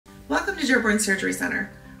Welcome to Dearborn Surgery Center.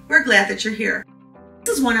 We're glad that you're here.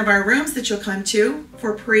 This is one of our rooms that you'll come to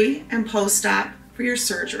for pre and post-op for your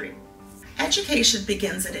surgery. Education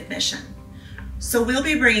begins at admission, so we'll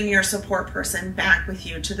be bringing your support person back with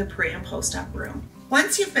you to the pre and post-op room.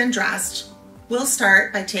 Once you've been dressed, we'll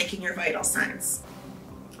start by taking your vital signs.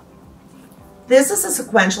 This is a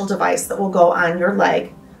sequential device that will go on your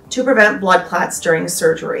leg to prevent blood clots during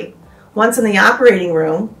surgery. Once in the operating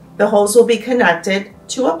room, the hose will be connected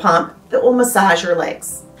to a pump that will massage your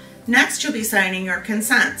legs. Next, you'll be signing your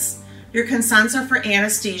consents. Your consents are for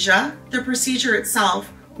anesthesia, the procedure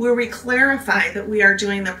itself, where we clarify that we are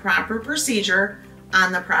doing the proper procedure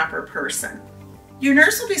on the proper person. Your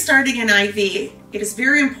nurse will be starting an IV. It is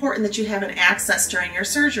very important that you have an access during your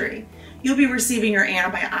surgery. You'll be receiving your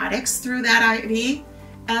antibiotics through that IV,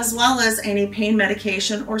 as well as any pain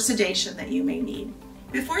medication or sedation that you may need.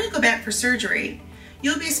 Before you go back for surgery,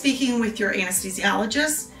 you'll be speaking with your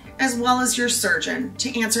anesthesiologist as well as your surgeon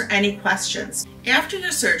to answer any questions. After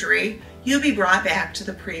your surgery, you'll be brought back to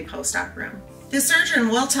the pre-post-op room. The surgeon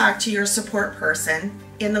will talk to your support person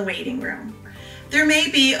in the waiting room. There may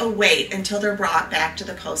be a wait until they're brought back to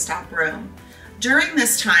the post-op room. During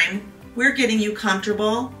this time, we're getting you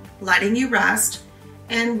comfortable, letting you rest,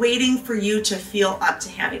 and waiting for you to feel up to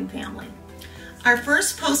having family. Our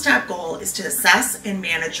first post-op goal is to assess and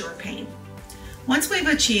manage your pain. Once we've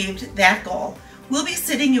achieved that goal, we'll be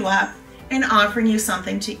sitting you up and offering you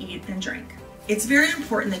something to eat and drink. It's very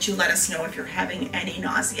important that you let us know if you're having any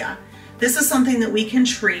nausea. This is something that we can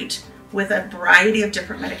treat with a variety of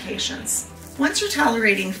different medications. Once you're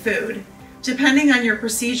tolerating food, depending on your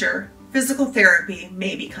procedure, physical therapy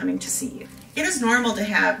may be coming to see you. It is normal to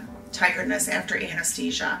have tiredness after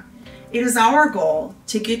anesthesia. It is our goal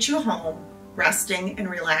to get you home resting and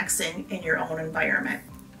relaxing in your own environment.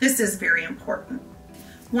 This is very important.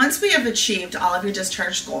 Once we have achieved all of your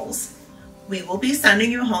discharge goals, we will be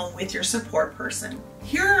sending you home with your support person.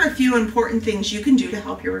 Here are a few important things you can do to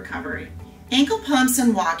help your recovery. Ankle pumps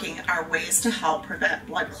and walking are ways to help prevent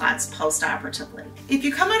blood clots post-operatively. If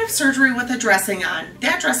you come out of surgery with a dressing on,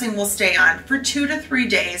 that dressing will stay on for 2 to 3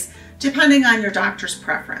 days, depending on your doctor's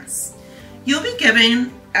preference. You'll be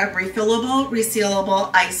given a refillable, resealable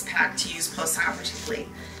ice pack to use post-operatively.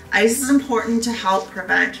 Ice is important to help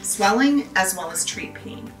prevent swelling as well as treat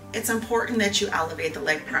pain. It's important that you elevate the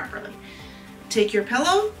leg properly. Take your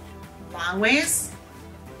pillow, long ways,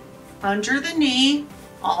 under the knee,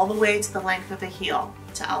 all the way to the length of the heel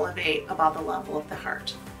to elevate above the level of the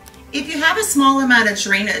heart. If you have a small amount of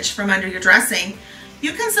drainage from under your dressing,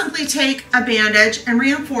 you can simply take a bandage and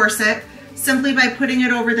reinforce it simply by putting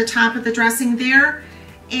it over the top of the dressing there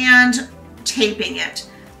and taping it.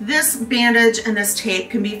 This bandage and this tape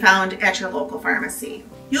can be found at your local pharmacy.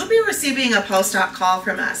 You'll be receiving a post-op call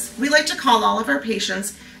from us. We like to call all of our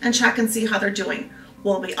patients and check and see how they're doing.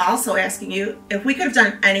 We'll be also asking you if we could have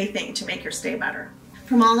done anything to make your stay better.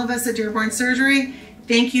 From all of us at Dearborn Surgery,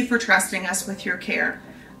 thank you for trusting us with your care.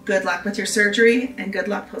 Good luck with your surgery and good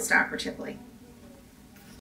luck post-operatively.